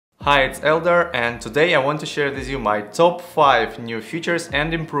Hi, it's Eldar, and today I want to share with you my top 5 new features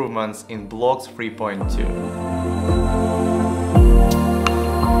and improvements in Blocs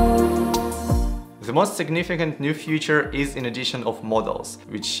 3.2. The most significant new feature is in addition of modals,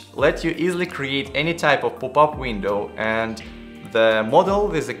 which let you easily create any type of pop-up window, and the modal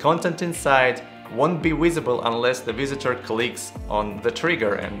with the content inside won't be visible unless the visitor clicks on the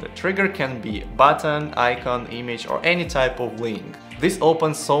trigger, and the trigger can be button, icon, image or any type of link. This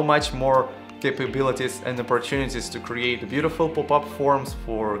opens so much more capabilities and opportunities to create beautiful pop-up forms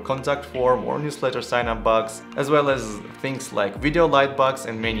for contact form or newsletter sign-up box, as well as things like video lightbox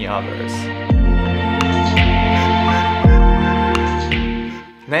and many others.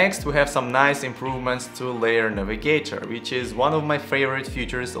 Next, we have some nice improvements to Layer Navigator, which is one of my favorite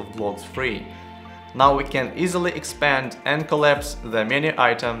features of Blocs 3. Now we can easily expand and collapse the menu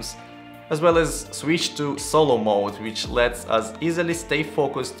items, as well as switch to solo mode, which lets us easily stay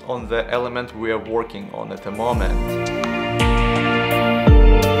focused on the element we are working on at the moment.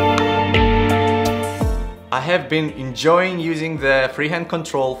 I have been enjoying using the freehand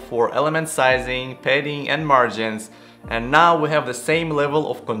control for element sizing, padding and margins, and now we have the same level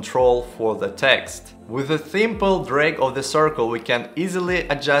of control for the text. With a simple drag of the circle, we can easily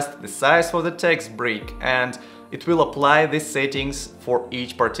adjust the size for the text brick, and it will apply these settings for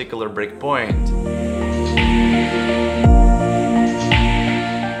each particular breakpoint.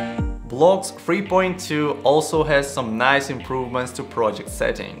 Blocs 3.2 also has some nice improvements to project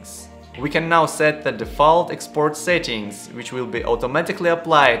settings. We can now set the default export settings, which will be automatically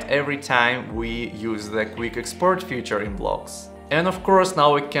applied every time we use the quick export feature in Blocs. And of course,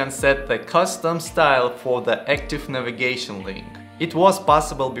 now we can set the custom style for the active navigation link. It was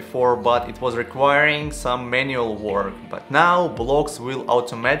possible before, but it was requiring some manual work. But now Blocs will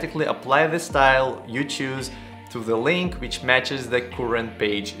automatically apply the style you choose to the link which matches the current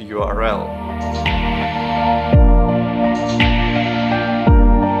page URL.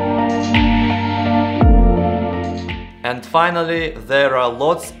 And finally, there are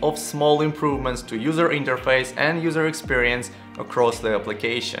lots of small improvements to user interface and user experience across the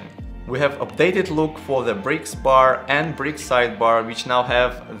application. We have updated look for the Bric bar and Bric sidebar, which now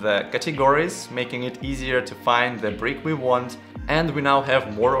have the categories, making it easier to find the brick we want, and we now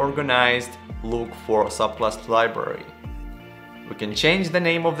have more organized look for subclass library. We can change the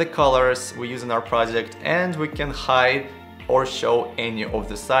name of the colors we use in our project, and we can hide or show any of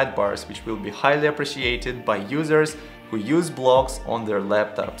the sidebars, which will be highly appreciated by users who use Blocs on their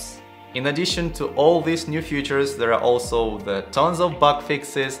laptops. In addition to all these new features, there are also the tons of bug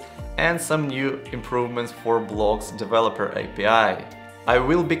fixes and some new improvements for Blocs developer API. I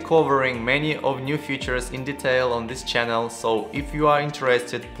will be covering many of new features in detail on this channel, so if you are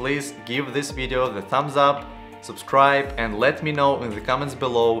interested, please give this video the thumbs up, subscribe and let me know in the comments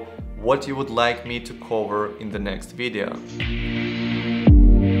below what you would like me to cover in the next video.